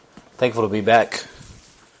Thankful to be back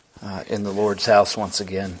in the Lord's house once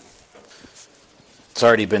again. It's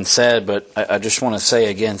already been said, but I just want to say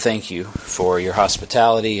again thank you for your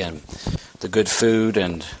hospitality and the good food.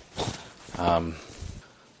 And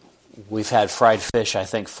we've had fried fish, I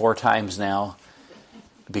think, 4 times now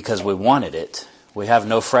because we wanted it. We have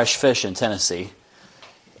no fresh fish in Tennessee.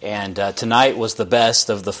 And tonight was the best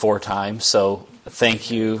of the 4 times. So thank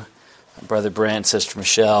you, Brother Brent, Sister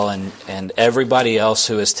Michelle, and everybody else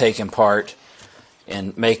who has taken part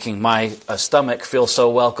in making my stomach feel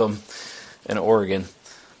so welcome in Oregon.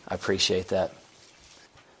 I appreciate that.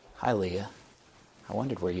 Hi, Leah. I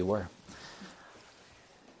wondered where you were.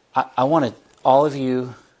 I wanted all of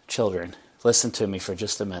you children, listen to me for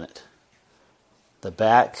just a minute. The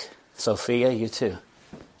back, Sophia, you too.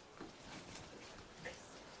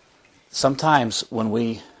 Sometimes when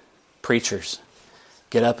we preachers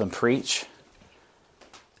get up and preach,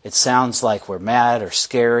 it sounds like we're mad or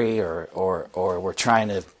scary or we're trying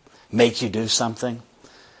to make you do something.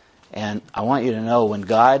 And I want you to know when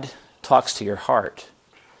God talks to your heart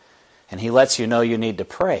and He lets you know you need to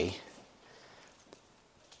pray,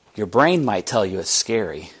 your brain might tell you it's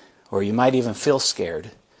scary or you might even feel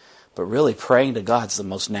scared, but really praying to God's the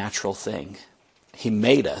most natural thing. He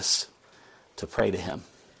made us to pray to Him.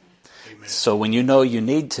 Amen. So when you know you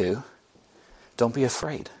need to, don't be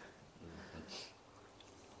afraid.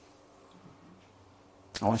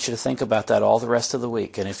 I want you to think about that all the rest of the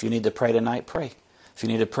week. And if you need to pray tonight, pray. If you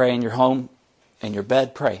need to pray in your home, in your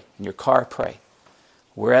bed, pray. In your car, pray.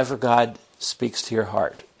 Wherever God speaks to your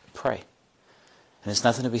heart, pray. And it's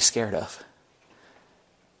nothing to be scared of.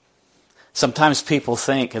 Sometimes people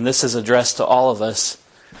think, and this is addressed to all of us,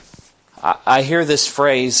 I hear this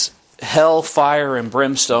phrase, hell, fire, and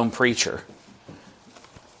brimstone preacher.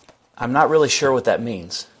 I'm not really sure what that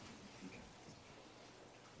means.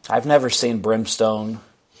 I've never seen brimstone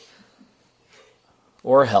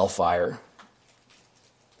or hellfire.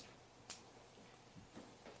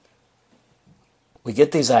 We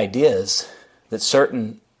get these ideas that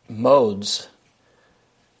certain modes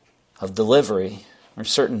of delivery or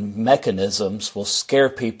certain mechanisms will scare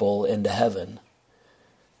people into heaven.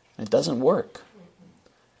 It doesn't work.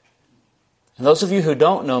 And those of you who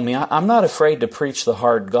don't know me, I'm not afraid to preach the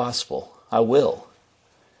hard gospel. I will.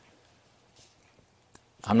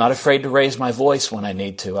 I'm not afraid to raise my voice when I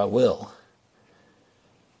need to. I will.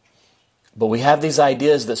 But we have these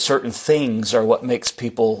ideas that certain things are what makes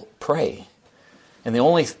people pray. And the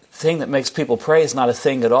only thing that makes people pray is not a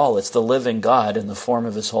thing at all. It's the living God in the form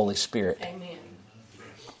of His Holy Spirit. Amen.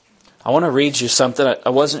 I want to read you something. I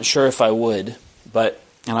wasn't sure if I would, and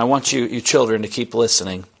I want you children to keep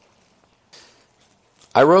listening.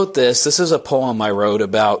 I wrote this. This is a poem I wrote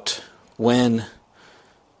about when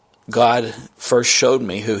God first showed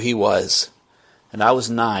me who He was. And I was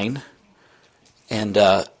 9. And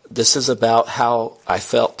this is about how I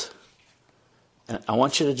felt. And I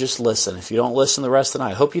want you to just listen. If you don't listen the rest of the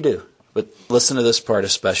night, I hope you do. But listen to this part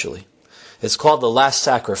especially. It's called The Last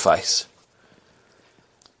Sacrifice.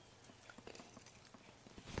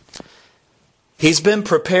 He's been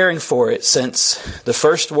preparing for it since the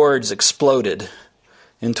first words exploded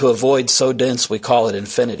into a void so dense we call it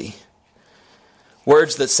infinity.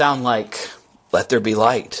 Words that sound like, let there be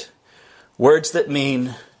light. Words that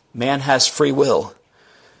mean man has free will.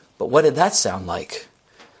 But what did that sound like?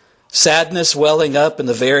 Sadness welling up in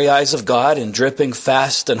the very eyes of God and dripping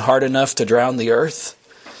fast and hard enough to drown the earth?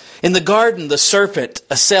 In the garden, the serpent,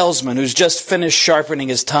 a salesman who's just finished sharpening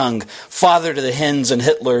his tongue, father to the Hens and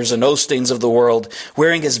Hitlers and Osteens of the world,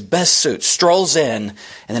 wearing his best suit, strolls in,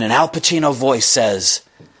 and then an Al Pacino voice says,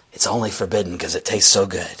 "It's only forbidden because it tastes so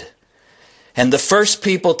good." And the first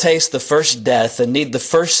people taste the first death and need the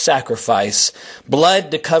first sacrifice,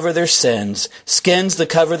 blood to cover their sins, skins to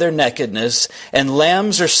cover their nakedness, and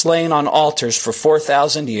lambs are slain on altars for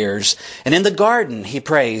 4,000 years. And in the garden, he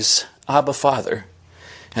prays, Abba, Father.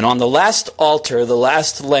 And on the last altar, the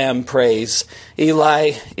last lamb prays,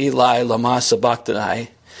 Eli, Eli, lama sabachthani.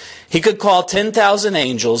 He could call 10,000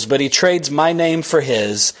 angels, but he trades my name for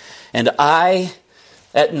his. And I,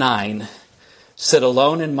 at 9, sit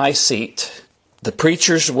alone in my seat. The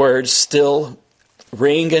preacher's words still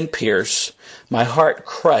ring and pierce. My heart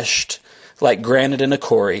crushed like granite in a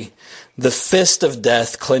quarry. The fist of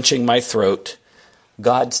death clenching my throat.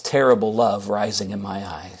 God's terrible love rising in my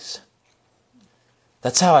eyes.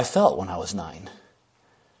 That's how I felt when I was 9.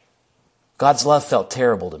 God's love felt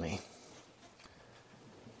terrible to me.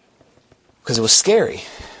 Because it was scary.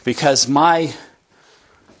 Because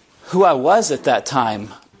who I was at that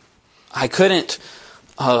time, I couldn't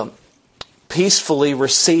peacefully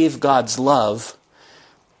receive God's love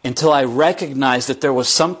until I recognized that there was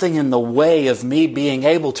something in the way of me being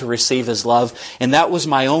able to receive His love, and that was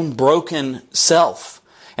my own broken self.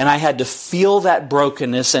 And I had to feel that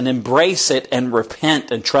brokenness and embrace it and repent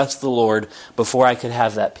and trust the Lord before I could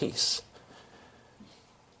have that peace.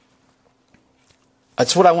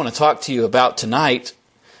 That's what I want to talk to you about tonight.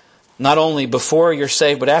 Not only before you're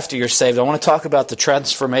saved, but after you're saved. I want to talk about the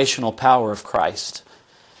transformational power of Christ.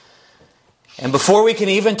 And before we can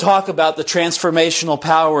even talk about the transformational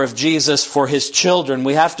power of Jesus for His children,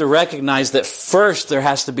 we have to recognize that first there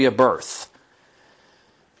has to be a birth.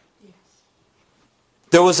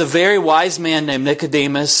 There was a very wise man named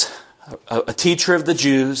Nicodemus, a teacher of the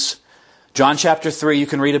Jews. John chapter 3, you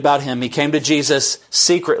can read about him. He came to Jesus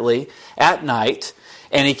secretly at night,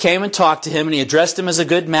 and he came and talked to him, and he addressed him as a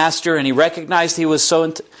good master, and he recognized he was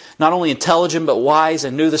so not only intelligent but wise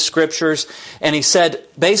and knew the Scriptures. And he said,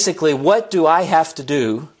 basically, what do I have to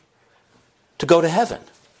do to go to heaven?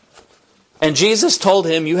 And Jesus told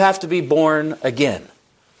him, you have to be born again.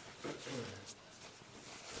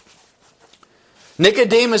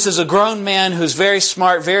 Nicodemus is a grown man who's very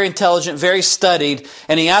smart, very intelligent, very studied,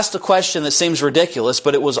 and he asked a question that seems ridiculous,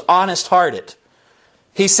 but it was honest-hearted.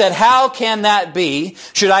 He said, how can that be?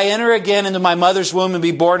 Should I enter again into my mother's womb and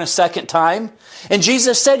be born a second time? And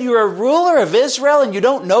Jesus said, you're a ruler of Israel and you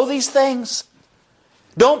don't know these things?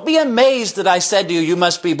 Don't be amazed that I said to you, you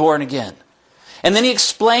must be born again. And then he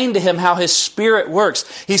explained to him how his Spirit works.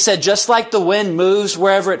 He said, just like the wind moves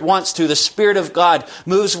wherever it wants to, the Spirit of God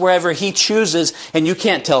moves wherever He chooses, and you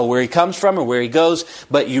can't tell where He comes from or where He goes,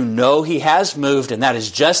 but you know He has moved, and that is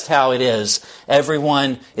just how it is.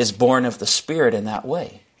 Everyone is born of the Spirit in that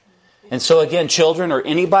way. And so again, children or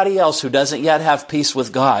anybody else who doesn't yet have peace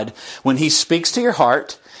with God, when He speaks to your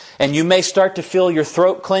heart, and you may start to feel your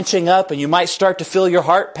throat clenching up, and you might start to feel your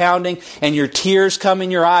heart pounding, and your tears come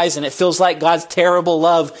in your eyes, and it feels like God's terrible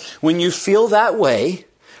love. When you feel that way,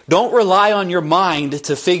 don't rely on your mind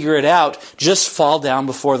to figure it out. Just fall down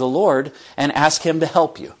before the Lord and ask Him to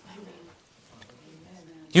help you.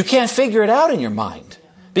 You can't figure it out in your mind,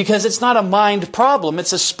 because it's not a mind problem,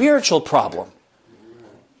 it's a spiritual problem.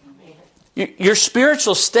 Your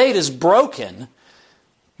spiritual state is broken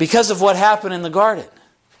because of what happened in the garden.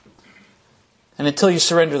 And until you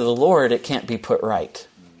surrender to the Lord, it can't be put right.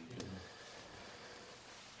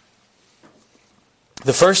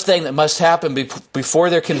 The first thing that must happen before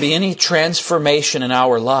there can be any transformation in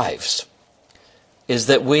our lives is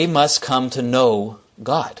that we must come to know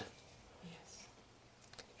God.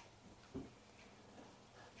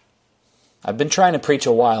 I've been trying to preach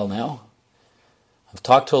a while now. I've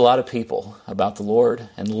talked to a lot of people about the Lord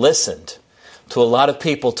and listened to a lot of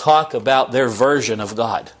people talk about their version of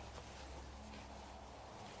God.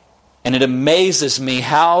 And it amazes me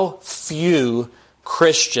how few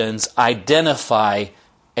Christians identify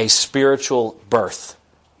a spiritual birth.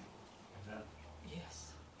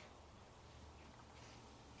 Yes.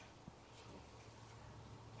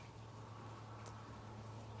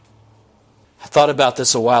 I thought about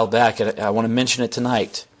this a while back, and I want to mention it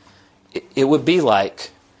tonight. It would be like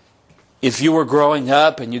if you were growing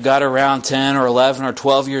up and you got around 10 or 11 or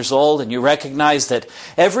 12 years old and you recognized that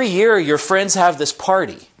every year your friends have this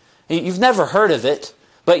party. You've never heard of it,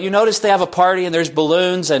 but you notice they have a party and there's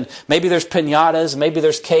balloons and maybe there's piñatas, maybe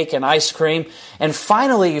there's cake and ice cream. And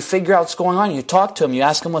finally you figure out what's going on. You talk to them, you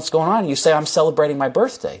ask them what's going on, and you say, I'm celebrating my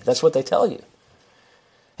birthday. That's what they tell you.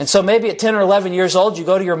 And so maybe at 10 or 11 years old, you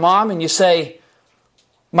go to your mom and you say,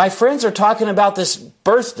 my friends are talking about this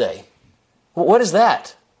birthday. What is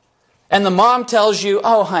that? And the mom tells you,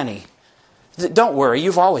 oh, honey, don't worry,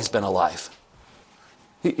 you've always been alive.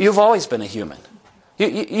 You've always been a human.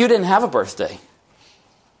 You didn't have a birthday.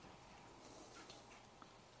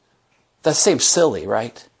 That seems silly,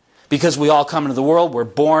 right? Because we all come into the world, we're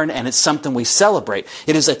born, and it's something we celebrate.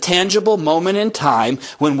 It is a tangible moment in time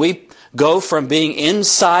when we go from being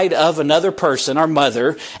inside of another person, our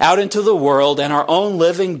mother, out into the world, and our own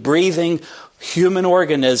living, breathing human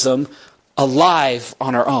organism alive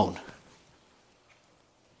on our own.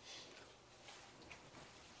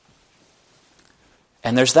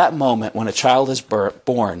 And there's that moment when a child is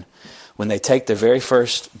born, when they take their very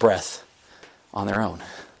first breath on their own.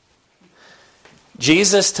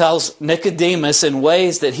 Jesus tells Nicodemus in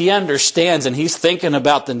ways that he understands, and he's thinking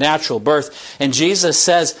about the natural birth. And Jesus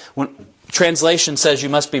says, when translation says you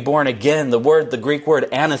must be born again, the Greek word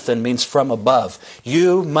anathen means from above.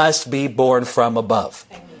 You must be born from above.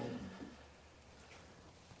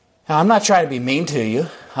 Now, I'm not trying to be mean to you.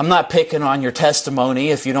 I'm not picking on your testimony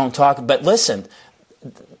if you don't talk. But listen,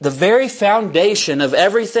 the very foundation of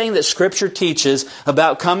everything that Scripture teaches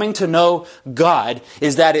about coming to know God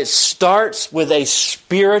is that it starts with a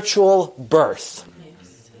spiritual birth.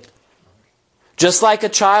 Just like a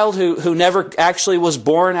child who never actually was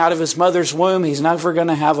born out of his mother's womb, he's never going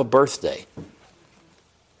to have a birthday.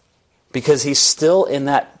 Because he's still in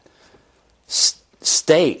that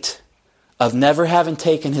state of never having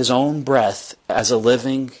taken his own breath as a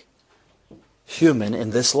living human in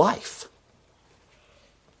this life.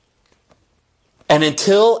 And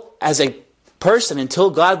until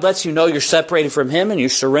God lets you know you're separated from Him and you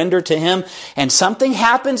surrender to Him, and something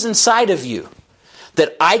happens inside of you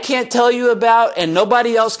that I can't tell you about and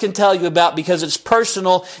nobody else can tell you about because it's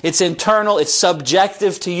personal, it's internal, it's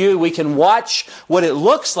subjective to you. We can watch what it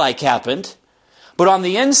looks like happened, but on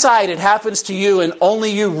the inside it happens to you and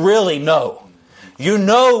only you really know. You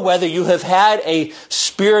know whether you have had a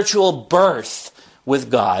spiritual birth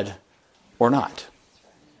with God or not.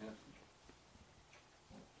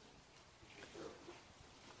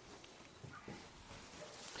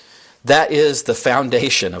 That is the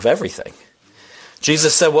foundation of everything.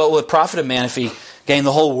 Jesus said, what will it profit a man if he gain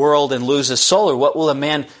the whole world and lose his soul? Or what will a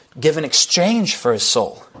man give in exchange for his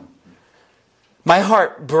soul? My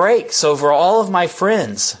heart breaks over all of my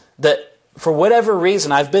friends that for whatever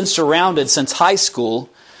reason I've been surrounded since high school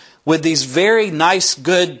with these very nice,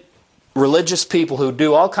 good, religious people who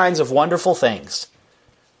do all kinds of wonderful things.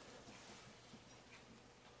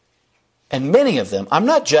 And many of them, I'm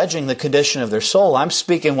not judging the condition of their soul. I'm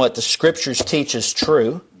speaking what the Scriptures teach is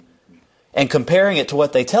true and comparing it to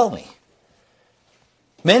what they tell me.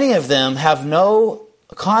 Many of them have no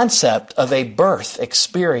concept of a birth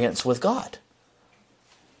experience with God.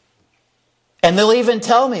 And they'll even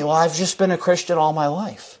tell me, well, I've just been a Christian all my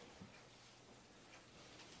life.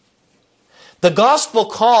 The gospel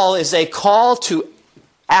call is a call to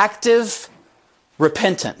active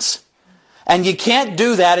repentance. And you can't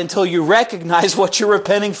do that until you recognize what you're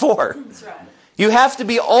repenting for. That's right. You have to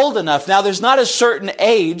be old enough. Now, there's not a certain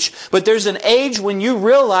age, but there's an age when you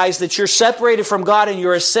realize that you're separated from God and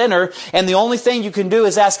you're a sinner, and the only thing you can do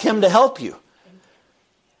is ask Him to help you.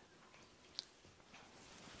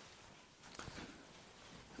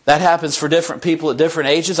 That happens for different people at different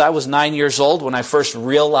ages. I was 9 years old when I first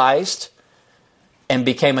realized and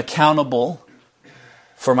became accountable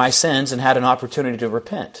for my sins and had an opportunity to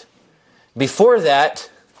repent. Before that,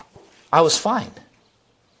 I was fine.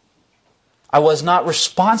 I was not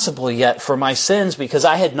responsible yet for my sins because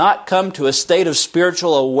I had not come to a state of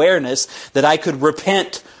spiritual awareness that I could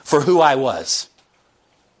repent for who I was.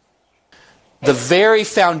 The very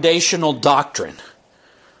foundational doctrine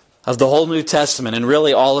of the whole New Testament and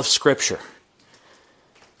really all of Scripture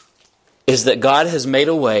is that God has made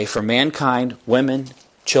a way for mankind, women,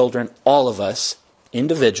 children, all of us,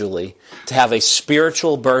 individually, to have a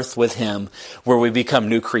spiritual birth with Him where we become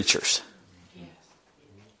new creatures. Yes.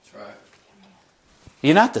 That's right.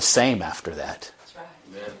 You're not the same after that. That's right.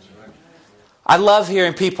 Yeah, that's right. I love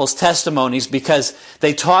hearing people's testimonies because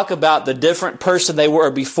they talk about the different person they were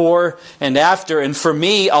before and after. And for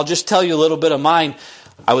me, I'll just tell you a little bit of mine.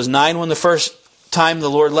 I was 9 when the first time the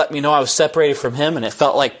Lord let me know I was separated from Him, and it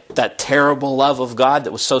felt like that terrible love of God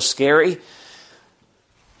that was so scary.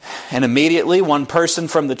 And immediately one person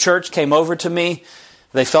from the church came over to me.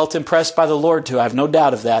 They felt impressed by the Lord too. I have no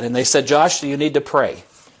doubt of that. And they said, Josh, do you need to pray?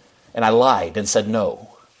 And I lied and said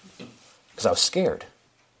no. Because I was scared.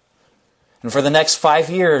 And for the next 5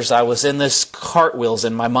 years, I was in this cartwheels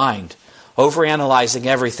in my mind. Overanalyzing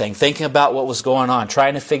everything. Thinking about what was going on.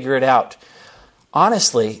 Trying to figure it out.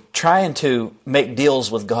 Honestly, trying to make deals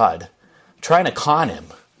with God. Trying to con Him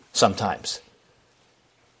sometimes.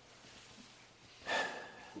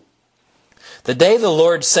 The day the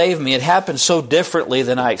Lord saved me, it happened so differently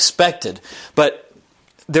than I expected. But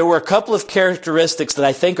there were a couple of characteristics that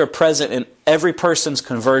I think are present in every person's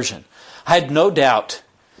conversion. I had no doubt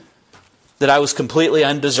that I was completely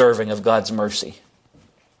undeserving of God's mercy.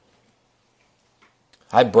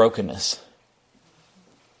 I had brokenness.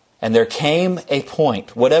 And there came a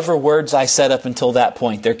point, whatever words I said up until that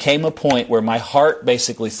point, there came a point where my heart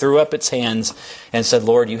basically threw up its hands and said,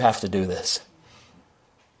 Lord, you have to do this.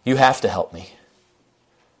 You have to help me.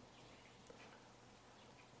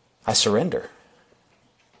 I surrender.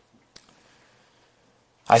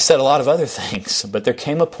 I said a lot of other things, but there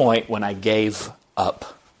came a point when I gave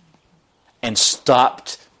up and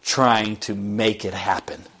stopped trying to make it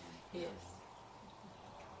happen. Yes.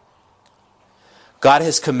 God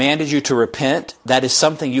has commanded you to repent. That is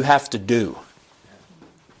something you have to do.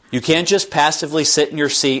 You can't just passively sit in your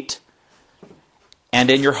seat and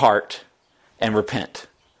in your heart and repent.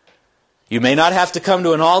 You may not have to come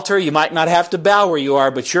to an altar. You might not have to bow where you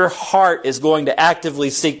are, but your heart is going to actively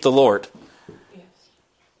seek the Lord. Yes.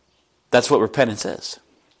 That's what repentance is.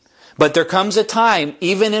 But there comes a time,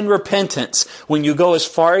 even in repentance, when you go as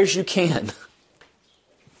far as you can.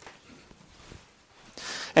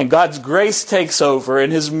 And God's grace takes over,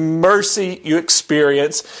 and His mercy you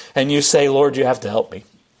experience, and you say, Lord, you have to help me.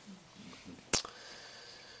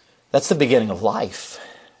 That's the beginning of life.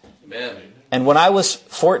 Amen. And when I was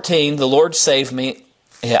 14, the Lord saved me.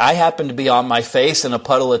 I happened to be on my face in a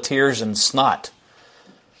puddle of tears and snot.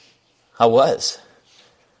 I was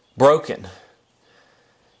broken.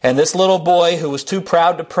 And this little boy who was too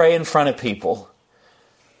proud to pray in front of people.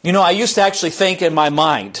 You know, I used to actually think in my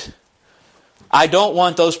mind, I don't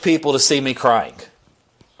want those people to see me crying.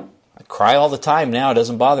 I cry all the time now. It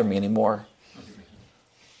doesn't bother me anymore.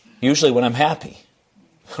 Usually when I'm happy.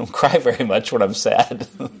 I don't cry very much when I'm sad.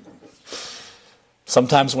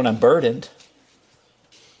 Sometimes when I'm burdened.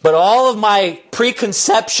 But all of my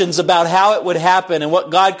preconceptions about how it would happen and what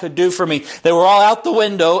God could do for me, they were all out the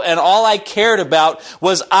window, and all I cared about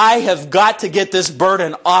was I have got to get this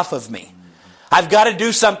burden off of me. I've got to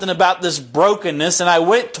do something about this brokenness, and I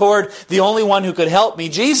went toward the only one who could help me,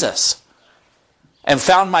 Jesus, and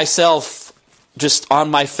found myself just on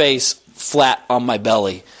my face, flat on my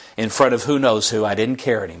belly, in front of who knows who. I didn't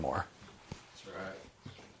care anymore. That's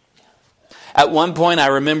right. At one point, I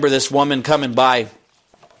remember this woman coming by.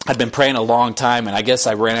 I'd been praying a long time, and I guess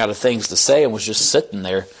I ran out of things to say and was just sitting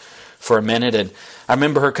there for a minute. And I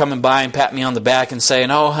remember her coming by and patting me on the back and saying,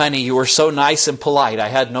 "Oh, honey, you were so nice and polite. I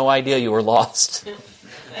had no idea you were lost."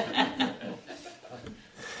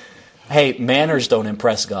 Hey, manners don't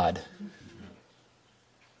impress God.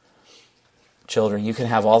 Children, you can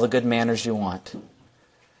have all the good manners you want.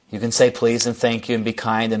 You can say please and thank you and be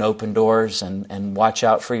kind and open doors and watch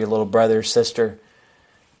out for your little brother or sister.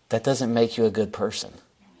 That doesn't make you a good person.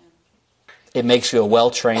 It makes you a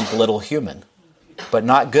well-trained little human, but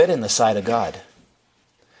not good in the sight of God.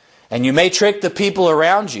 And you may trick the people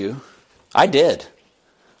around you. I did.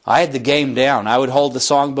 I had the game down. I would hold the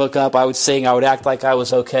songbook up, I would sing, I would act like I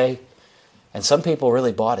was okay. And some people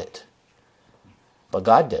really bought it. But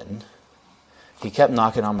God didn't. He kept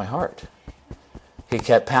knocking on my heart. He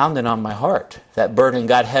kept pounding on my heart. That burden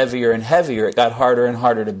got heavier and heavier. It got harder and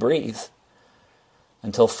harder to breathe.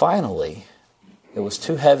 Until finally, it was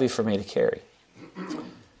too heavy for me to carry.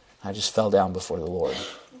 I just fell down before the Lord.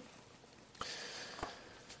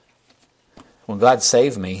 When God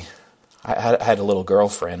saved me, I had a little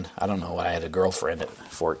girlfriend. I don't know why I had a girlfriend at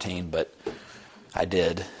 14, but I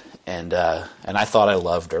did. And I thought I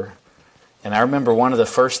loved her. And I remember one of the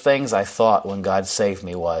first things I thought when God saved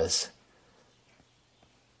me was,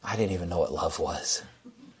 I didn't even know what love was.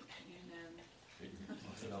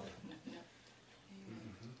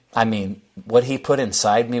 I mean, what He put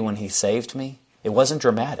inside me when He saved me, it wasn't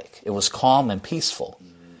dramatic. It was calm and peaceful.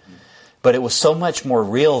 But it was so much more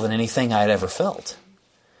real than anything I had ever felt.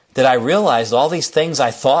 That I realized all these things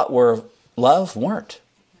I thought were love weren't.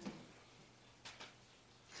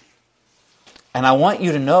 And I want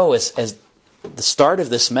you to know, as the start of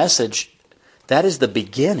this message, that is the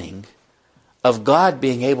beginning of God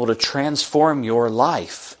being able to transform your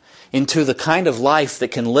life into the kind of life that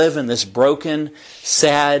can live in this broken,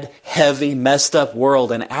 sad, heavy, messed up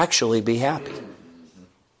world and actually be happy.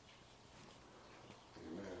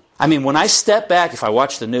 I mean, when I step back, if I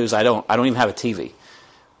watch the news, I don't even have a TV.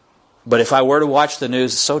 But if I were to watch the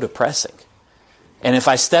news, it's so depressing. And if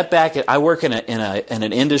I step back, I work in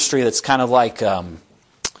an industry that's kind of like,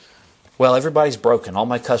 well, everybody's broken. All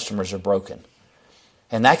my customers are broken.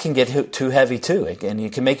 And that can get too heavy too, and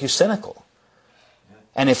it can make you cynical.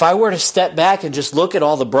 And if I were to step back and just look at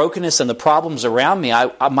all the brokenness and the problems around me,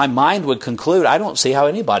 my mind would conclude, I don't see how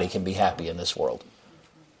anybody can be happy in this world.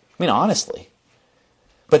 I mean, honestly.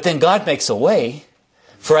 But then God makes a way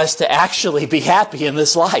for us to actually be happy in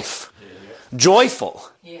this life. Joyful.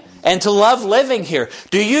 And to love living here.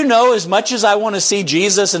 Do you know, as much as I want to see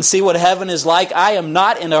Jesus and see what heaven is like, I am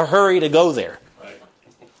not in a hurry to go there.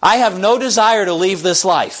 I have no desire to leave this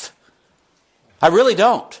life. I really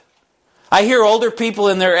don't. I hear older people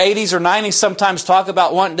in their 80s or 90s sometimes talk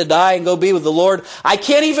about wanting to die and go be with the Lord. I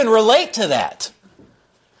can't even relate to that.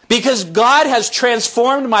 Because God has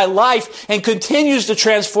transformed my life and continues to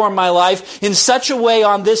transform my life in such a way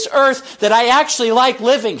on this earth that I actually like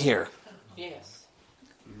living here. Yes.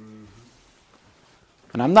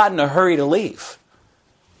 And I'm not in a hurry to leave.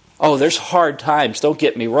 Oh, there's hard times, don't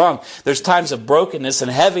get me wrong. There's times of brokenness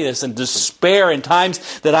and heaviness and despair and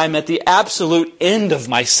times that I'm at the absolute end of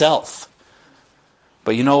myself.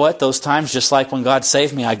 But you know what? Those times, just like when God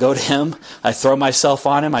saved me, I go to Him, I throw myself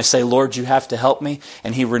on Him, I say, Lord, you have to help me.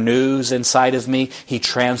 And He renews inside of me. He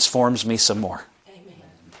transforms me some more. Amen.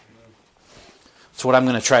 That's what I'm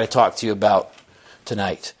going to try to talk to you about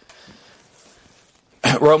tonight.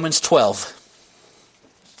 Romans 12.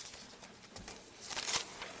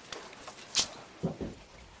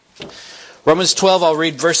 Romans 12, I'll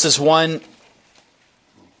read verses 1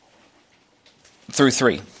 through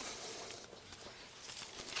 3.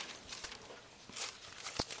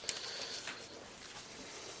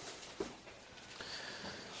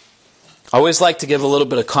 I always like to give a little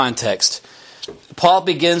bit of context. Paul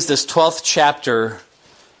begins this 12th chapter,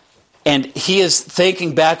 and he is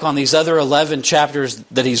thinking back on these other 11 chapters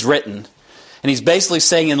that he's written. And he's basically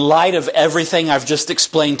saying, in light of everything I've just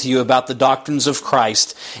explained to you about the doctrines of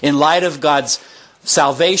Christ, in light of God's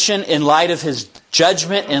salvation, in light of His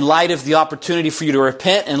judgment, in light of the opportunity for you to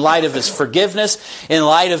repent, in light of His forgiveness, in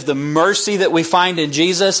light of the mercy that we find in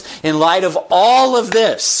Jesus, in light of all of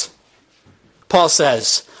this, Paul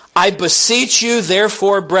says, I beseech you,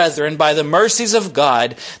 therefore, brethren, by the mercies of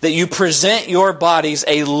God, that you present your bodies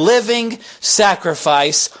a living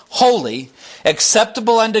sacrifice, holy,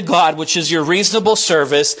 acceptable unto God, which is your reasonable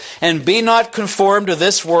service, and be not conformed to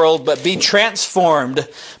this world, but be transformed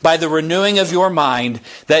by the renewing of your mind,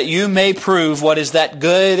 that you may prove what is that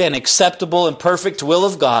good and acceptable and perfect will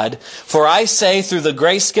of God. For I say, through the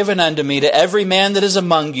grace given unto me, to every man that is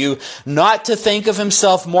among you, not to think of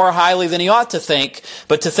himself more highly than he ought to think,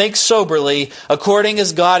 but to think soberly, according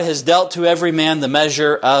as God has dealt to every man the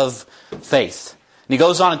measure of faith. And he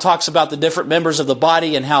goes on and talks about the different members of the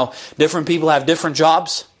body and how different people have different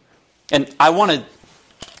jobs. And I want to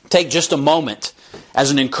take just a moment as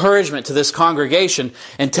an encouragement to this congregation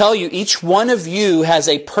and tell you each one of you has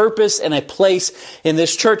a purpose and a place in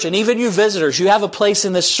this church. And even you visitors, you have a place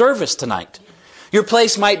in this service tonight. Your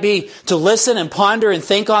place might be to listen and ponder and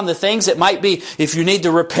think on the things. It might be if you need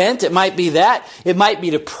to repent. It might be that. It might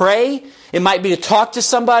be to pray. It might be to talk to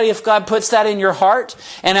somebody if God puts that in your heart.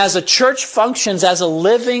 And as a church functions as a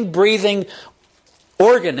living, breathing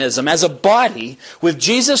organism, as a body, with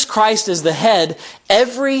Jesus Christ as the head,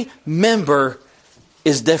 every member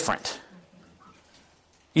is different.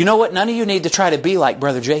 You know what? None of you need to try to be like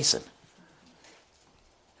Brother Jason.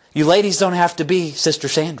 You ladies don't have to be Sister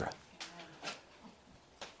Sandra.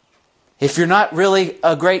 If you're not really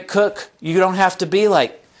a great cook, you don't have to be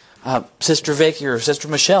like Sister Vicky or Sister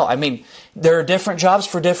Michelle. I mean, there are different jobs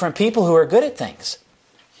for different people who are good at things.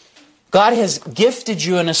 God has gifted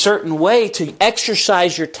you in a certain way to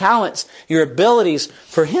exercise your talents, your abilities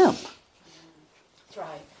for Him. That's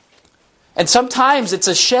right. And sometimes it's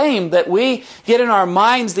a shame that we get in our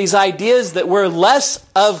minds these ideas that we're less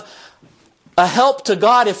of a help to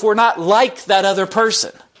God if we're not like that other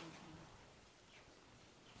person.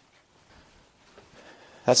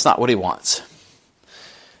 That's not what He wants.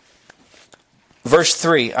 Verse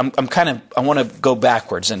 3, I want to go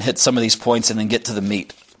backwards and hit some of these points and then get to the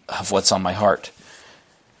meat of what's on my heart.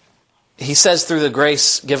 He says, through the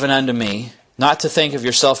grace given unto me, not to think of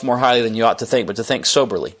yourself more highly than you ought to think, but to think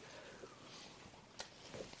soberly.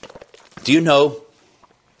 Do you know,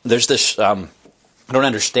 there's this, I don't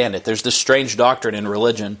understand it, there's this strange doctrine in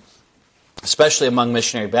religion, especially among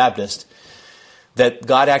missionary Baptists, that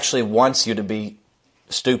God actually wants you to be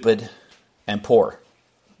stupid and poor.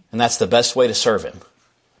 And that's the best way to serve Him.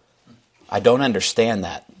 I don't understand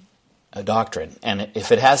that doctrine. And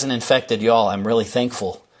if it hasn't infected y'all, I'm really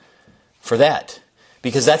thankful for that.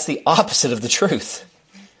 Because that's the opposite of the truth.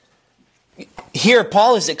 Here,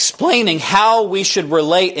 Paul is explaining how we should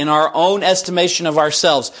relate in our own estimation of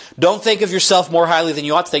ourselves. Don't think of yourself more highly than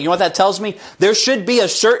you ought to think. You know what that tells me? There should be a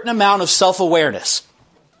certain amount of self-awareness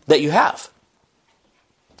that you have.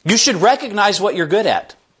 You should recognize what you're good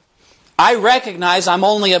at. I recognize I'm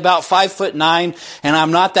only about 5'9" and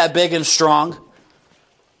I'm not that big and strong.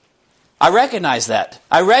 I recognize that.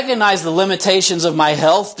 I recognize the limitations of my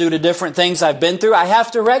health due to different things I've been through. I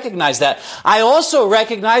have to recognize that. I also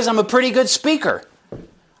recognize I'm a pretty good speaker.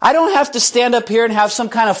 I don't have to stand up here and have some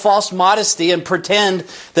kind of false modesty and pretend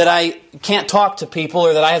that I can't talk to people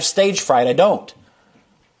or that I have stage fright. I don't.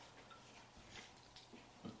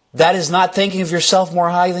 That is not thinking of yourself more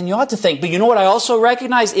highly than you ought to think. But you know what I also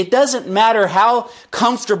recognize? It doesn't matter how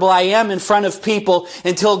comfortable I am in front of people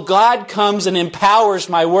until God comes and empowers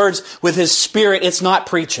my words with His Spirit. It's not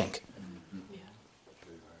preaching.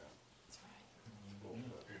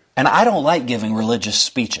 And I don't like giving religious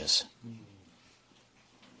speeches.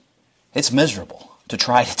 It's miserable to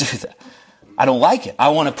try to do that. I don't like it. I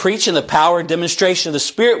want to preach in the power and demonstration of the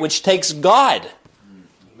Spirit, which takes God.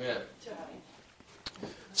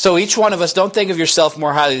 So each one of us, don't think of yourself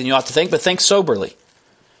more highly than you ought to think, but think soberly.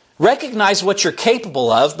 Recognize what you're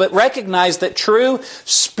capable of, but recognize that true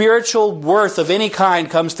spiritual worth of any kind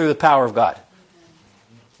comes through the power of God.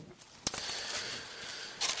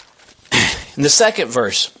 In the second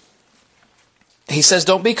verse, he says,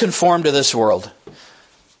 don't be conformed to this world,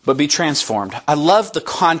 but be transformed. I love the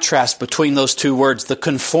contrast between those two words. The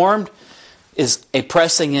conformed is a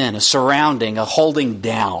pressing in, a surrounding, a holding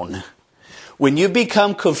down. When you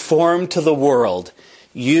become conformed to the world,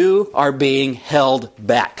 you are being held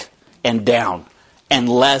back and down and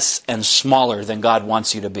less and smaller than God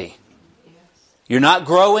wants you to be. You're not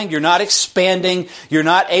growing, you're not expanding, you're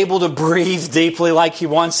not able to breathe deeply like He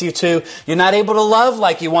wants you to. You're not able to love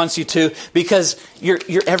like He wants you to because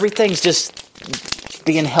everything's just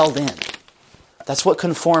being held in. That's what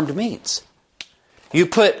conformed means. You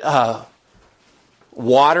put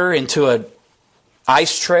water into an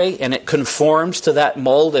ice tray and it conforms to that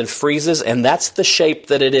mold and freezes, and that's the shape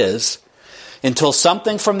that it is until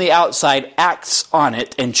something from the outside acts on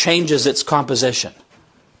it and changes its composition.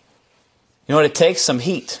 You know what it takes? Some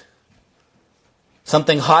heat.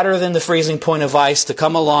 Something hotter than the freezing point of ice to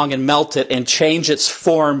come along and melt it and change its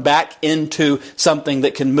form back into something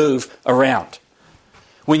that can move around.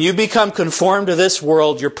 When you become conformed to this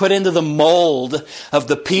world, you're put into the mold of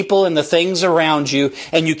the people and the things around you,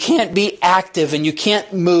 and you can't be active, and you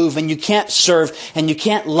can't move, and you can't serve, and you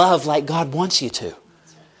can't love like God wants you to.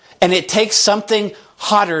 And it takes something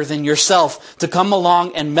hotter than yourself to come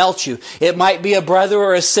along and melt you. It might be a brother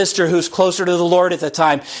or a sister who's closer to the Lord at the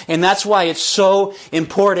time. And that's why it's so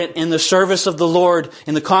important in the service of the Lord,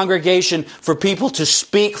 in the congregation, for people to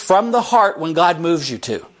speak from the heart when God moves you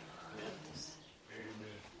to.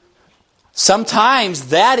 Sometimes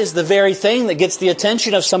that is the very thing that gets the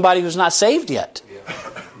attention of somebody who's not saved yet.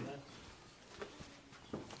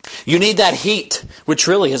 You need that heat, which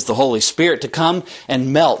really is the Holy Spirit, to come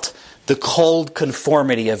and melt the cold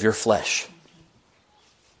conformity of your flesh.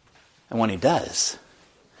 And when He does,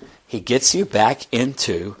 He gets you back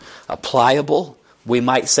into a pliable, we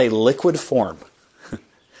might say liquid form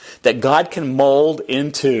that God can mold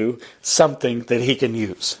into something that He can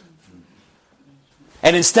use.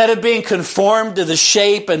 And instead of being conformed to the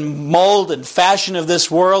shape and mold and fashion of this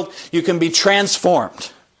world, you can be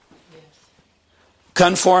transformed.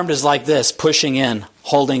 Conformed is like this, pushing in,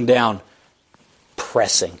 holding down,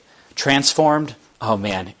 pressing. Transformed, oh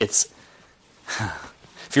man, it's...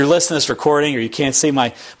 If you're listening to this recording or you can't see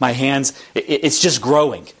my hands, it's just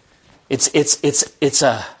growing. It's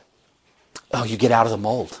you get out of the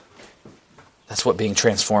mold. That's what being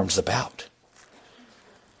transformed is about.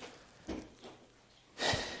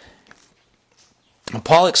 And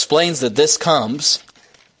Paul explains that this comes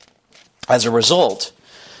as a result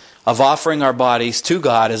of offering our bodies to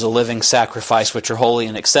God as a living sacrifice, which are holy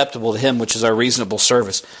and acceptable to Him, which is our reasonable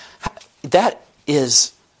service. That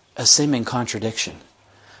is a seeming contradiction.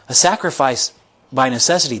 A sacrifice, by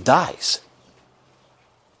necessity, dies.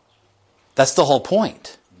 That's the whole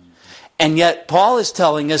point. And yet, Paul is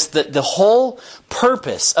telling us that the whole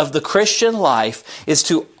purpose of the Christian life is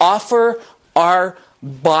to offer our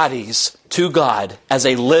bodies to God as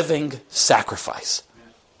a living sacrifice.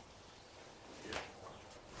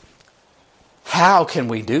 How can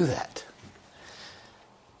we do that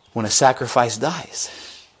when a sacrifice dies?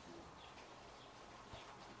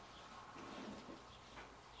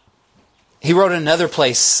 He wrote in another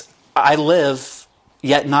place, I live,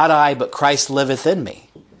 yet not I, but Christ liveth in me.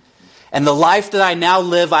 And the life that I now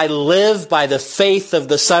live, I live by the faith of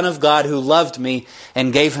the Son of God who loved me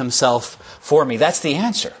and gave Himself for me. That's the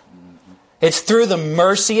answer. It's through the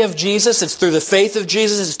mercy of Jesus, it's through the faith of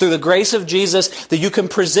Jesus, it's through the grace of Jesus that you can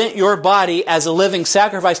present your body as a living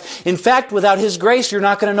sacrifice. In fact, without His grace, you're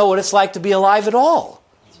not going to know what it's like to be alive at all.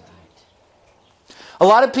 A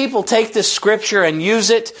lot of people take this scripture and use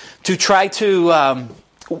it to try to,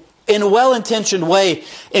 in a well-intentioned way,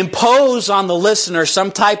 impose on the listener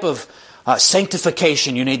some type of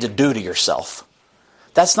sanctification you need to do to yourself.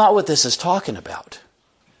 That's not what this is talking about.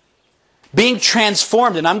 Being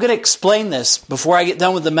transformed, and I'm going to explain this before I get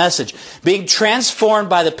done with the message. Being transformed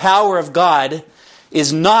by the power of God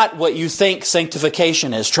is not what you think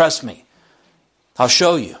sanctification is. Trust me. I'll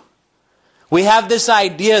show you. We have this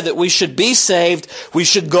idea that we should be saved, we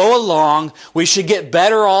should go along, we should get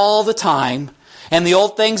better all the time, and the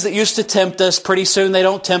old things that used to tempt us, pretty soon they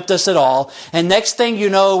don't tempt us at all. And next thing you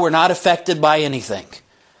know, we're not affected by anything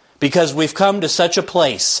because we've come to such a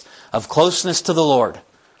place of closeness to the Lord.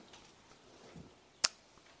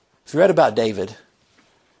 If you read about David,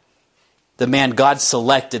 the man God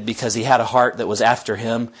selected because he had a heart that was after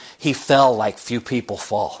Him, he fell like few people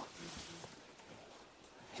fall.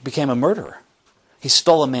 He became a murderer. He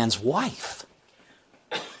stole a man's wife.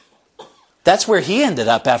 That's where he ended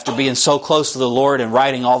up after being so close to the Lord and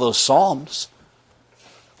writing all those Psalms.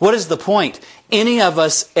 What is the point? Any of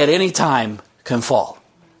us at any time can fall.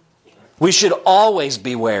 We should always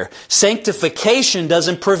beware. Sanctification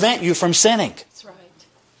doesn't prevent you from sinning. That's right.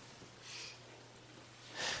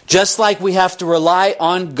 Just like we have to rely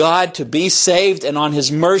on God to be saved and on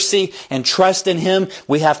His mercy and trust in Him,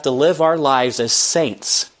 we have to live our lives as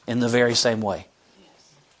saints in the very same way.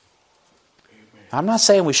 I'm not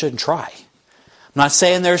saying we shouldn't try. I'm not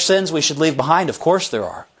saying there are sins we should leave behind. Of course there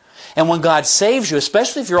are. And when God saves you,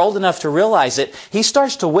 especially if you're old enough to realize it, He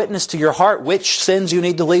starts to witness to your heart which sins you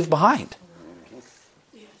need to leave behind.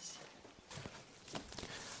 Yes.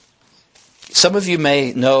 Some of you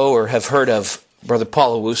may know or have heard of Brother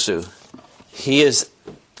Paul Owusu. He is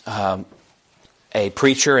a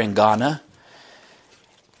preacher in Ghana.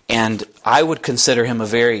 And I would consider him a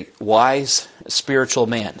very wise, spiritual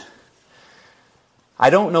man. I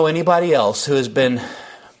don't know anybody else who has been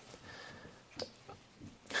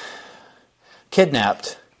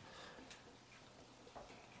kidnapped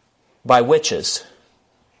by witches,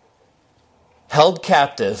 held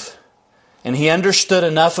captive, and he understood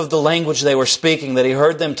enough of the language they were speaking that he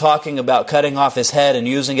heard them talking about cutting off his head and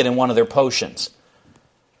using it in one of their potions.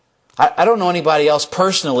 I don't know anybody else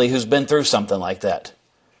personally who's been through something like that.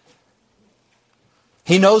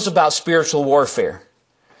 He knows about spiritual warfare.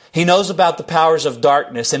 He knows about the powers of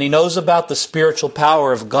darkness, and he knows about the spiritual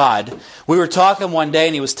power of God. We were talking one day,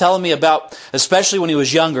 and he was telling me about, especially when he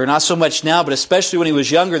was younger, not so much now, but especially when he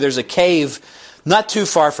was younger, there's a cave not too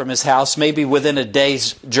far from his house, maybe within a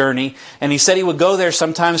day's journey. And he said he would go there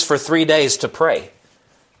sometimes for 3 days to pray.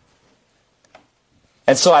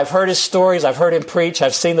 And so I've heard his stories, I've heard him preach,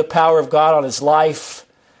 I've seen the power of God on his life.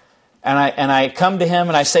 And I come to him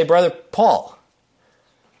and I say, Brother Paul,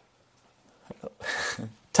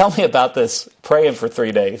 tell me about this praying for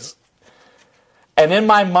 3 days. And in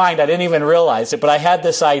my mind, I didn't even realize it, but I had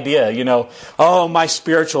this idea, oh, my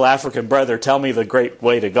spiritual African brother, tell me the great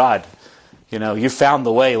way to God. You found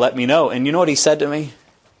the way, let me know. And you know what he said to me?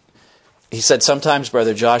 He said, sometimes,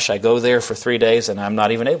 Brother Josh, I go there for 3 days and I'm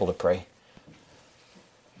not even able to pray.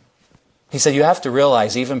 He said, you have to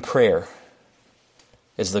realize even prayer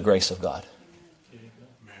is the grace of God.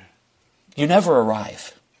 You never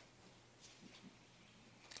arrive.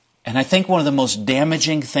 And I think one of the most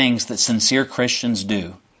damaging things that sincere Christians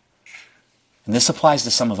do, and this applies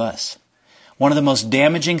to some of us, one of the most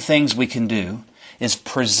damaging things we can do is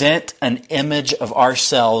present an image of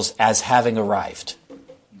ourselves as having arrived.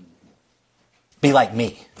 Be like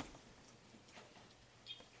me.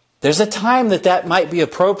 There's a time that might be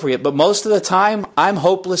appropriate, but most of the time, I'm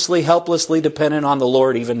hopelessly, helplessly dependent on the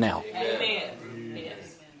Lord even now. Amen.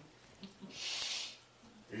 Yes.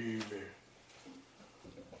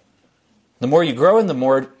 The more you grow in the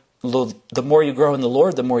more you grow in the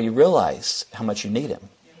Lord, the more you realize how much you need Him.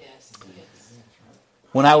 Yes. Yes.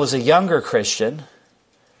 When I was a younger Christian,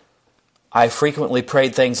 I frequently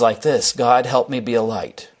prayed things like this: God, help me be a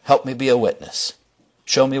light. Help me be a witness.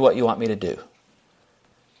 Show me what you want me to do.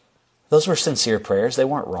 Those were sincere prayers. They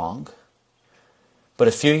weren't wrong. But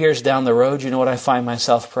a few years down the road, you know what I find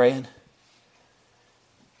myself praying?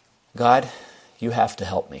 God, you have to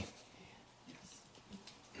help me.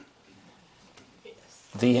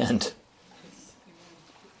 The end.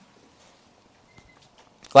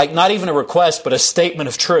 Like not even a request, but a statement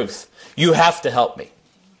of truth. You have to help me.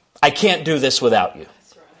 I can't do this without you.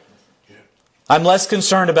 I'm less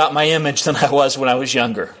concerned about my image than I was when I was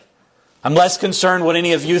younger. I'm less concerned what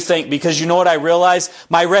any of you think, because you know what I realize?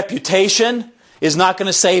 My reputation is not going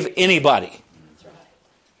to save anybody.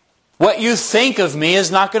 What you think of me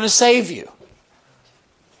is not going to save you.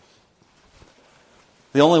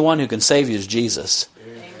 The only one who can save you is Jesus.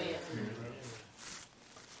 Amen.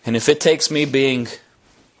 And if it takes me being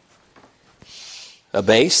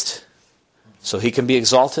abased so He can be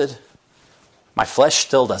exalted, my flesh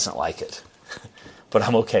still doesn't like it. But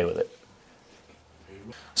I'm okay with it.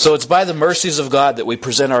 So it's by the mercies of God that we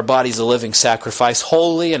present our bodies a living sacrifice,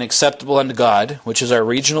 holy and acceptable unto God, which is our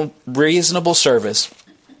reasonable service.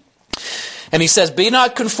 And He says, be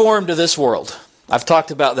not conformed to this world. I've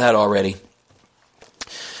talked about that already.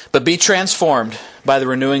 But be transformed by the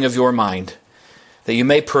renewing of your mind, that you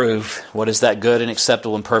may prove what is that good and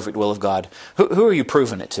acceptable and perfect will of God. Who are you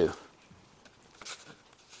proving it to?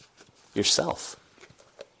 Yourself.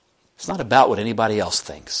 It's not about what anybody else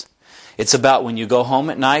thinks. It's about when you go home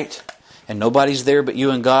at night and nobody's there but you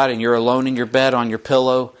and God, and you're alone in your bed on your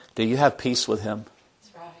pillow. Do you have peace with Him?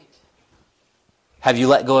 That's right. Have you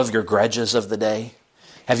let go of your grudges of the day?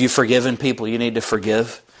 Have you forgiven people you need to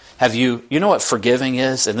forgive? You know what forgiving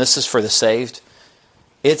is? And this is for the saved.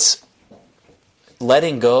 It's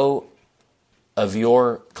letting go of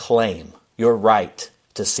your claim, your right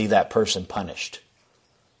to see that person punished.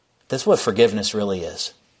 That's what forgiveness really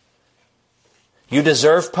is. You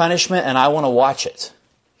deserve punishment and I want to watch it.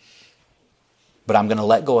 But I'm going to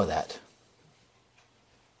let go of that.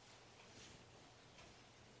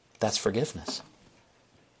 That's forgiveness.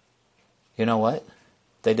 You know what?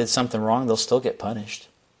 They did something wrong, they'll still get punished.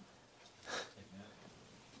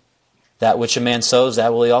 That which a man sows,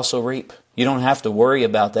 that will he also reap. You don't have to worry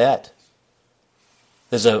about that.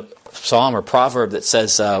 There's a psalm or proverb that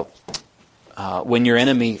says, when your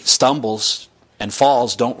enemy stumbles and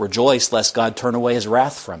falls, don't rejoice lest God turn away his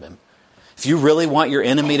wrath from him. If you really want your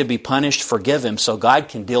enemy to be punished, forgive him so God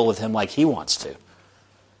can deal with him like he wants to.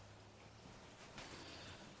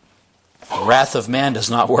 The wrath of man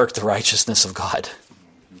does not work the righteousness of God.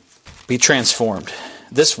 Be transformed.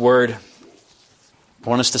 This word, I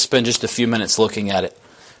want us to spend just a few minutes looking at it.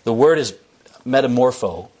 The word is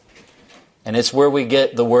metamorpho, and it's where we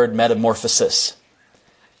get the word metamorphosis.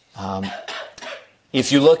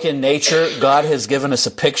 If you look in nature, God has given us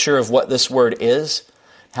a picture of what this word is,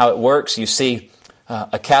 how it works. You see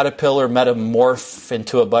a caterpillar metamorph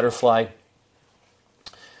into a butterfly,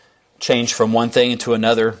 change from one thing into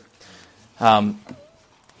another.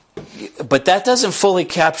 But that doesn't fully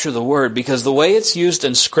capture the word, because the way it's used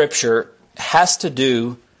in Scripture has to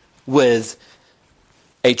do with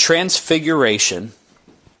a transfiguration,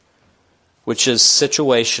 which is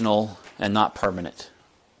situational and not permanent.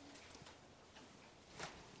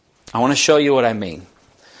 I want to show you what I mean.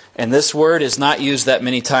 And this word is not used that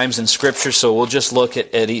many times in Scripture, so we'll just look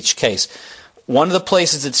at each case. One of the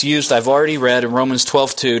places it's used, I've already read in Romans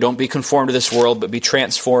 12:2, don't be conformed to this world, but be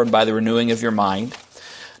transformed by the renewing of your mind.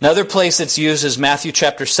 Another place it's used is Matthew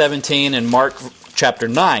chapter 17 and Mark chapter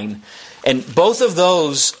 9. And both of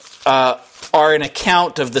those are an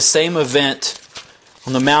account of the same event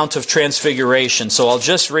on the Mount of Transfiguration. So I'll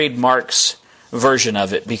just read Mark's version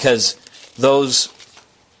of it, because those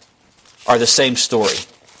are the same story.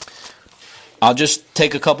 I'll just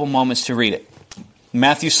take a couple moments to read it.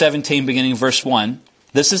 Matthew 17, beginning verse 1.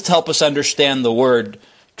 This is to help us understand the word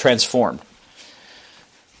transformed,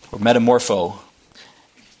 or metamorpho.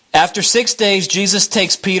 After 6 days, Jesus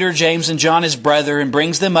takes Peter, James, and John, his brother, and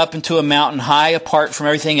brings them up into a mountain high apart from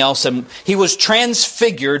everything else. And he was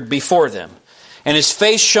transfigured before them. And his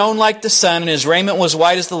face shone like the sun, and his raiment was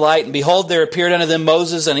white as the light. And behold, there appeared unto them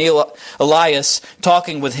Moses and Elias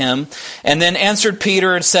talking with him. And then answered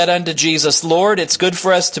Peter and said unto Jesus, Lord, it's good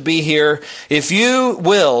for us to be here. If you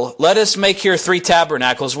will, let us make here 3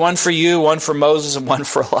 tabernacles, one for you, one for Moses, and one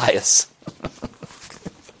for Elias.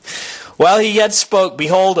 While he yet spoke,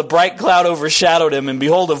 behold, a bright cloud overshadowed him, and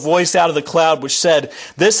behold, a voice out of the cloud which said,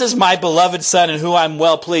 This is my beloved Son, in whom I am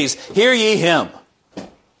well pleased. Hear ye him.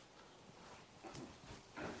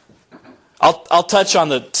 I'll touch on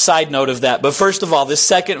the side note of that. But first of all, this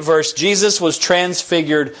second verse, Jesus was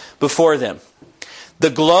transfigured before them.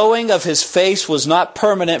 The glowing of his face was not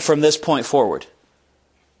permanent from this point forward.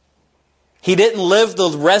 He didn't live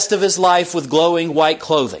the rest of his life with glowing white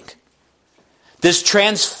clothing. This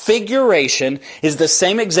transfiguration is the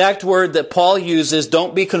same exact word that Paul uses,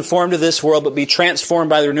 don't be conformed to this world, but be transformed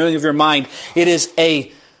by the renewing of your mind. It is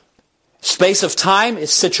a space of time,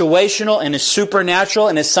 it's situational, and it's supernatural,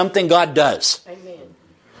 and it's something God does. Amen.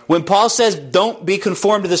 When Paul says, don't be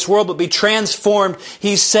conformed to this world, but be transformed,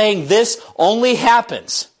 he's saying this only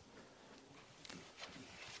happens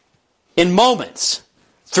in moments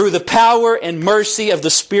through the power and mercy of the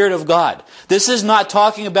Spirit of God. This is not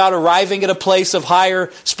talking about arriving at a place of higher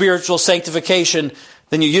spiritual sanctification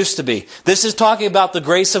than you used to be. This is talking about the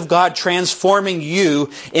grace of God transforming you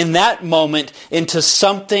in that moment into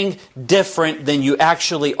something different than you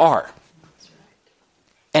actually are.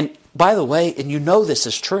 And by the way, and you know this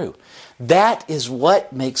is true, that is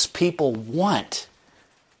what makes people want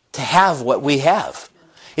to have what we have.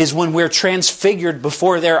 Is when we're transfigured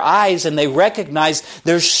before their eyes and they recognize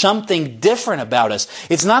there's something different about us.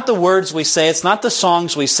 It's not the words we say, it's not the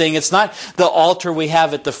songs we sing, it's not the altar we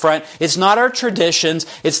have at the front, it's not our traditions,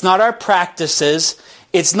 it's not our practices,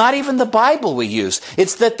 it's not even the Bible we use.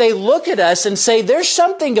 It's that they look at us and say, there's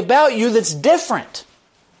something about you that's different.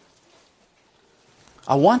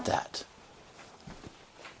 I want that.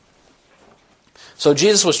 So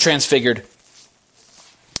Jesus was transfigured.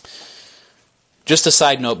 Just a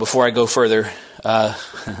side note before I go further,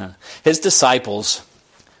 his disciples,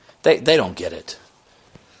 they don't get it.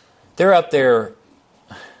 They're up there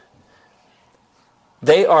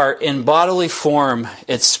They are in bodily form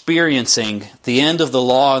experiencing the end of the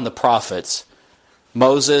law and the prophets.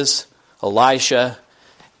 Moses, Elisha,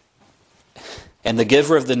 and the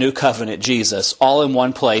giver of the new covenant, Jesus, all in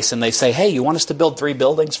one place. And they say, hey, you want us to build 3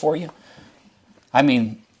 buildings for you? I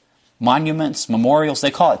mean, monuments, memorials, they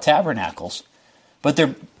call it tabernacles. But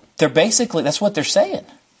they're basically, that's what they're saying.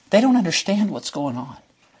 They don't understand what's going on.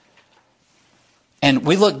 And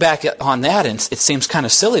we look back on that and it seems kind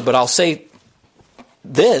of silly, but I'll say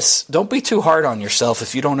this, don't be too hard on yourself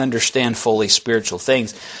if you don't understand fully spiritual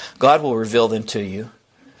things. God will reveal them to you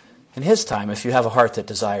in His time if you have a heart that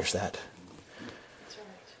desires that.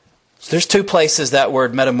 So there's 2 places that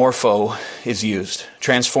word metamorpho is used.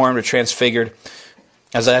 Transformed or transfigured.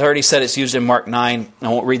 As I already said, it's used in Mark 9. I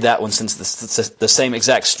won't read that one since it's the same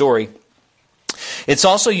exact story. It's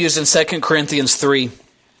also used in 2 Corinthians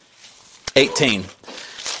 3:18.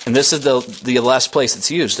 And this is the last place it's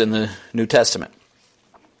used in the New Testament.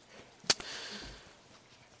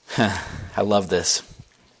 I love this.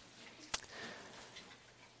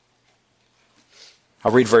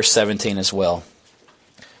 I'll read verse 17 as well.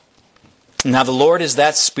 Now the Lord is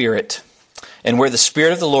that Spirit, and where the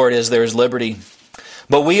Spirit of the Lord is, there is liberty.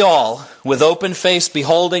 But we all, with open face,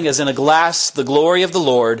 beholding as in a glass the glory of the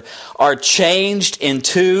Lord, are changed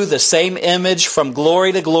into the same image from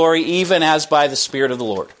glory to glory, even as by the Spirit of the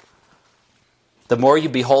Lord. The more you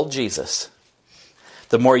behold Jesus,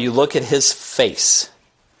 the more you look at His face,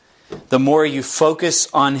 the more you focus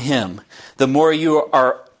on Him, the more you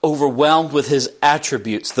are overwhelmed with His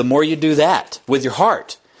attributes, the more you do that with your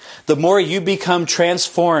heart, the more you become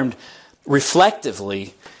transformed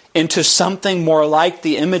reflectively into something more like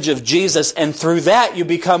the image of Jesus, and through that you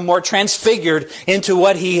become more transfigured into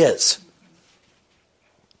what He is.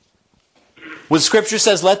 When Scripture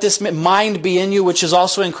says, let this mind be in you, which is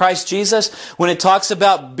also in Christ Jesus, when it talks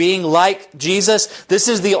about being like Jesus, this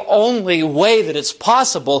is the only way that it's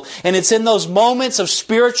possible, and it's in those moments of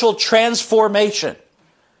spiritual transformation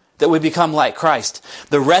that we become like Christ.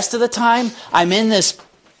 The rest of the time, I'm in this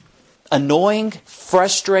annoying,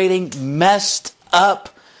 frustrating, messed up,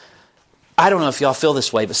 I don't know if y'all feel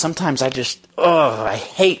this way, but sometimes I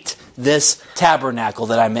hate this tabernacle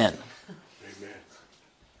that I'm in. Amen.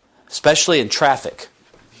 Especially in traffic.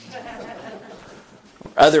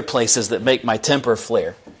 Other places that make my temper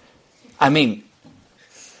flare. I mean,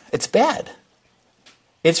 it's bad.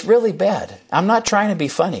 It's really bad. I'm not trying to be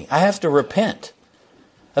funny. I have to repent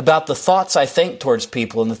about the thoughts I think towards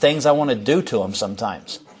people and the things I want to do to them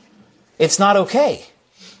sometimes. It's not okay.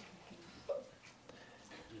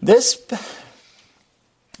 This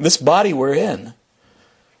body we're in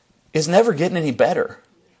is never getting any better.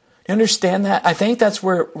 You understand that? I think that's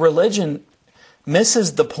where religion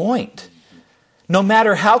misses the point. No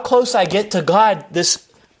matter how close I get to God, this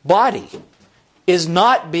body is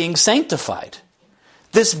not being sanctified.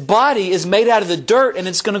 This body is made out of the dirt and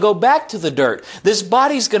it's going to go back to the dirt. This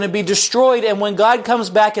body is going to be destroyed, and when God comes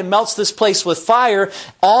back and melts this place with fire,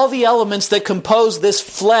 all the elements that compose this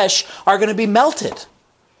flesh are going to be melted.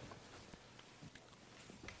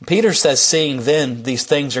 Peter says, seeing then these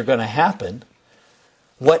things are going to happen,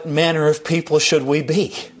 what manner of people should we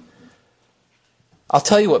be? I'll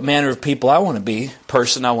tell you what manner of people I want to be,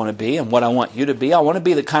 person I want to be, and what I want you to be. I want to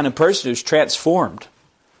be the kind of person who's transformed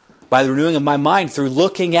by the renewing of my mind through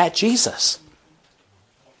looking at Jesus.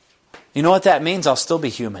 You know what that means? I'll still be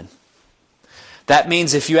human. That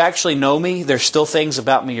means if you actually know me, there's still things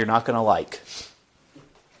about me you're not going to like.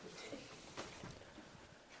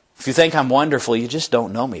 If you think I'm wonderful, you just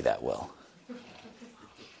don't know me that well.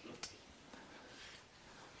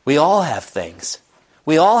 We all have things.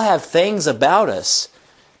 We all have things about us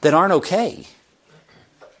that aren't okay.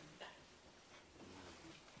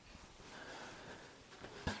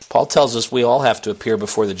 Paul tells us we all have to appear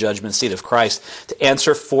before the judgment seat of Christ to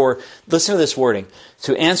answer for, listen to this wording,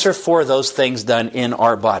 to answer for those things done in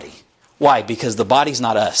our body. Why? Because the body's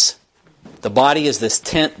not us. The body is this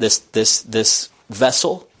tent, this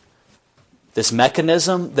vessel, this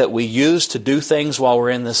mechanism that we use to do things while we're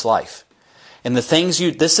in this life. And the things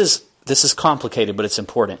this is complicated, but it's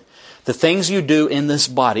important. The things you do in this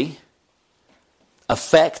body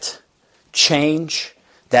affect, change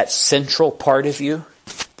that central part of you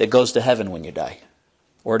that goes to heaven when you die,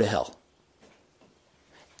 or to hell.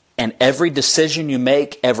 And every decision you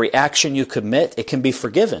make, every action you commit, it can be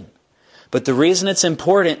forgiven. But the reason it's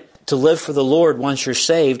important to live for the Lord once you're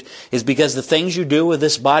saved is because the things you do with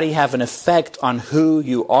this body have an effect on who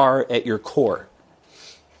you are at your core.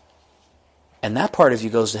 And that part of you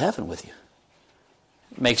goes to heaven with you.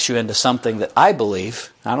 It makes you into something that I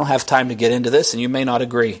believe, I don't have time to get into this and you may not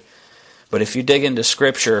agree, but if you dig into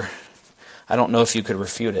Scripture, I don't know if you could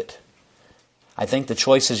refute it. I think the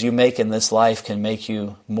choices you make in this life can make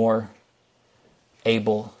you more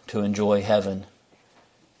able to enjoy heaven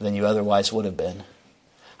than you otherwise would have been.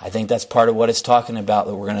 I think that's part of what it's talking about,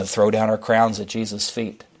 that we're going to throw down our crowns at Jesus'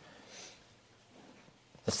 feet.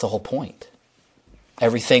 That's the whole point.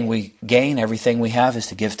 Everything we gain, everything we have is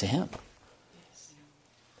to give to Him.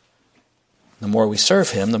 The more we serve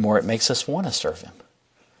Him, the more it makes us want to serve Him.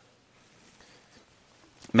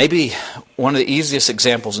 Maybe one of the easiest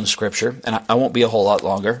examples in Scripture, and I won't be a whole lot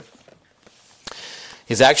longer,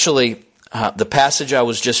 is actually the passage I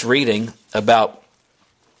was just reading about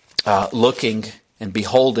looking and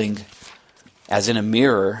beholding as in a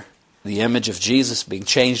mirror the image of Jesus being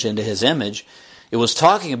changed into His image. It was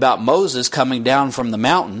talking about Moses coming down from the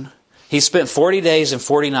mountain. He spent 40 days and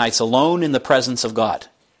 40 nights alone in the presence of God.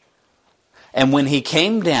 And when he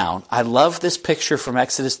came down, I love this picture from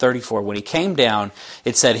Exodus 34. When he came down,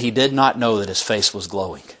 it said he did not know that his face was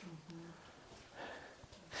glowing.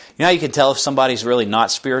 You know how you can tell if somebody's really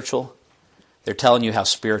not spiritual? They're telling you how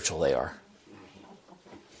spiritual they are.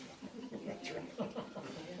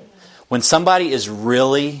 When somebody is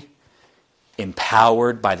really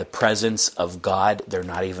empowered by the presence of God, they're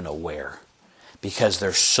not even aware, because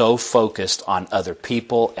they're so focused on other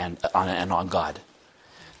people and on God.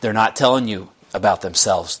 They're not telling you about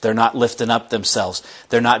themselves. They're not lifting up themselves.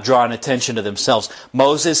 They're not drawing attention to themselves.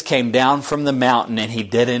 Moses came down from the mountain and he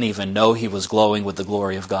didn't even know he was glowing with the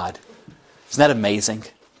glory of God. Isn't that amazing?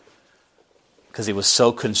 Because he was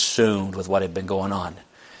so consumed with what had been going on.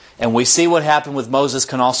 And we see what happened with Moses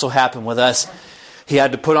can also happen with us. He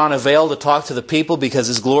had to put on a veil to talk to the people because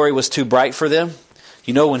his glory was too bright for them.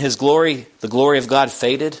 You know, when his glory, the glory of God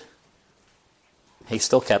faded, he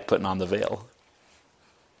still kept putting on the veil.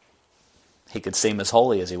 He could seem as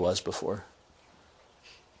holy as he was before.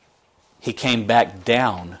 He came back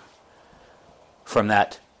down from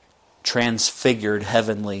that transfigured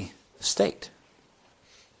heavenly state.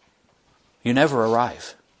 You never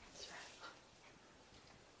arrive.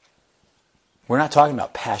 We're not talking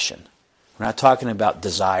about passion. We're not talking about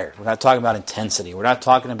desire. We're not talking about intensity. We're not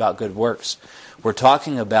talking about good works. We're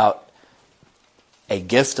talking about a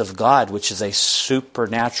gift of God, which is a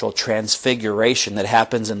supernatural transfiguration that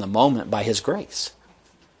happens in the moment by His grace.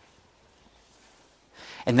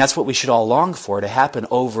 And that's what we should all long for, to happen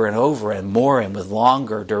over and over and more and with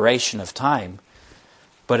longer duration of time.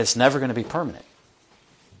 But it's never going to be permanent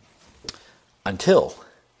until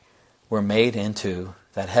we're made into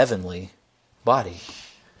that heavenly body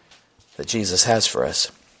that Jesus has for us.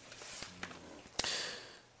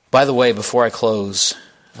 By the way, before I close,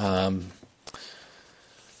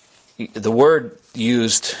 the word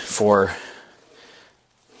used for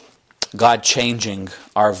God changing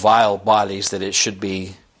our vile bodies, that it should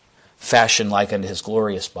be fashioned like unto His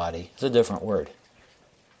glorious body, is a different word.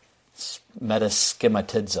 It's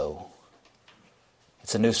metaschematizo.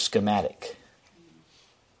 It's a new schematic.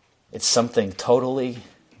 It's something totally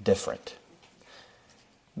different.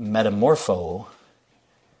 Metamorpho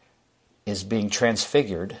is being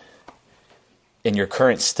transfigured in your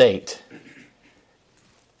current state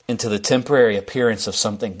into the temporary appearance of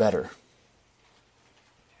something better.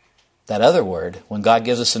 That other word, when God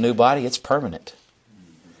gives us a new body, it's permanent.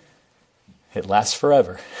 It lasts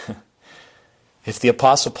forever. If the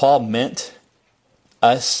Apostle Paul meant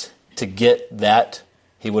us to get that,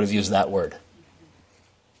 he would have used that word.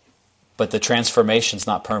 But the transformation's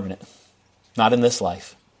not permanent. Not in this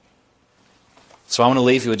life. So I want to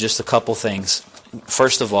leave you with just a couple things.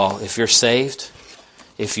 First of all, if you're saved,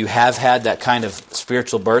 if you have had that kind of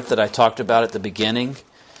spiritual birth that I talked about at the beginning,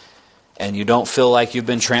 and you don't feel like you've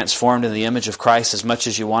been transformed in the image of Christ as much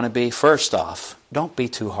as you want to be, first off, don't be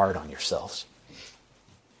too hard on yourselves.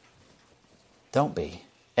 Don't be.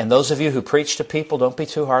 And those of you who preach to people, don't be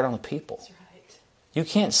too hard on the people. That's right. You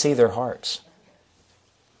can't see their hearts.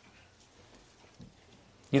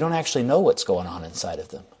 You don't actually know what's going on inside of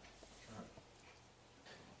them.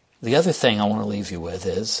 The other thing I want to leave you with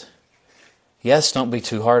is, yes, don't be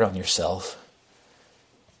too hard on yourself.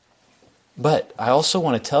 But I also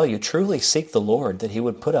want to tell you, truly seek the Lord, that He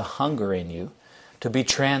would put a hunger in you to be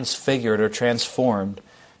transfigured or transformed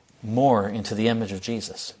more into the image of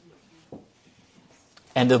Jesus.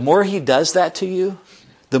 And the more He does that to you,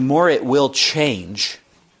 the more it will change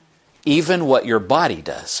even what your body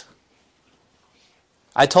does.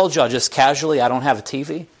 I told y'all just casually I don't have a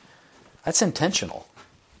TV. That's intentional.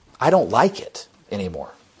 I don't like it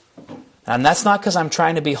anymore. And that's not because I'm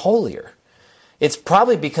trying to be holier. It's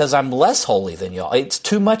probably because I'm less holy than y'all. It's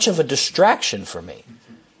too much of a distraction for me.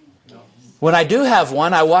 When I do have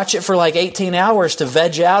one, I watch it for like 18 hours to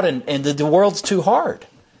veg out, and the world's too hard.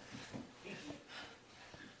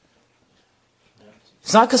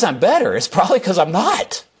 It's not because I'm better. It's probably because I'm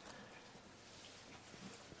not.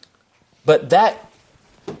 But that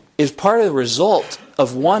is part of the result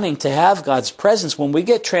of wanting to have God's presence. When we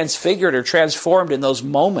get transfigured or transformed in those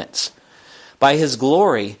moments by His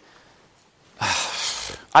glory,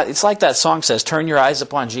 it's like that song says, turn your eyes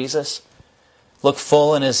upon Jesus, look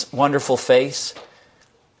full in His wonderful face,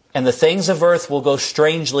 and the things of earth will go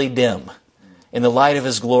strangely dim in the light of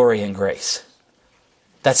His glory and grace.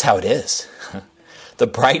 That's how it is. The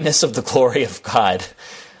brightness of the glory of God,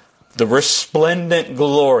 the resplendent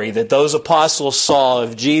glory that those apostles saw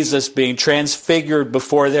of Jesus being transfigured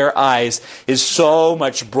before their eyes is so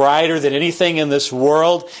much brighter than anything in this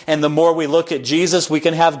world. And the more we look at Jesus, we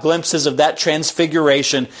can have glimpses of that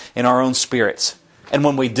transfiguration in our own spirits. And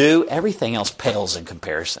when we do, everything else pales in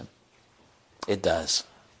comparison. It does.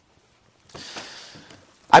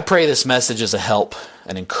 I pray this message is a help,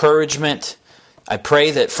 an encouragement. I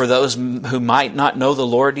pray that for those who might not know the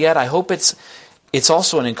Lord yet, I hope it's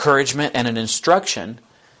also an encouragement and an instruction.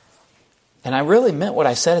 And I really meant what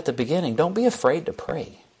I said at the beginning. Don't be afraid to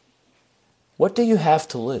pray. What do you have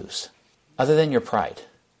to lose other than your pride,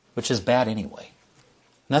 which is bad anyway?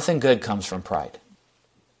 Nothing good comes from pride.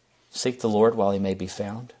 Seek the Lord while He may be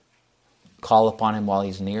found. Call upon Him while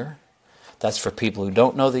He's near. That's for people who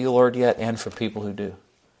don't know the Lord yet and for people who do.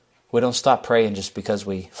 We don't stop praying just because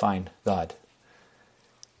we find God.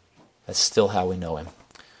 That's still how we know Him.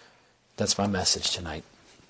 That's my message tonight.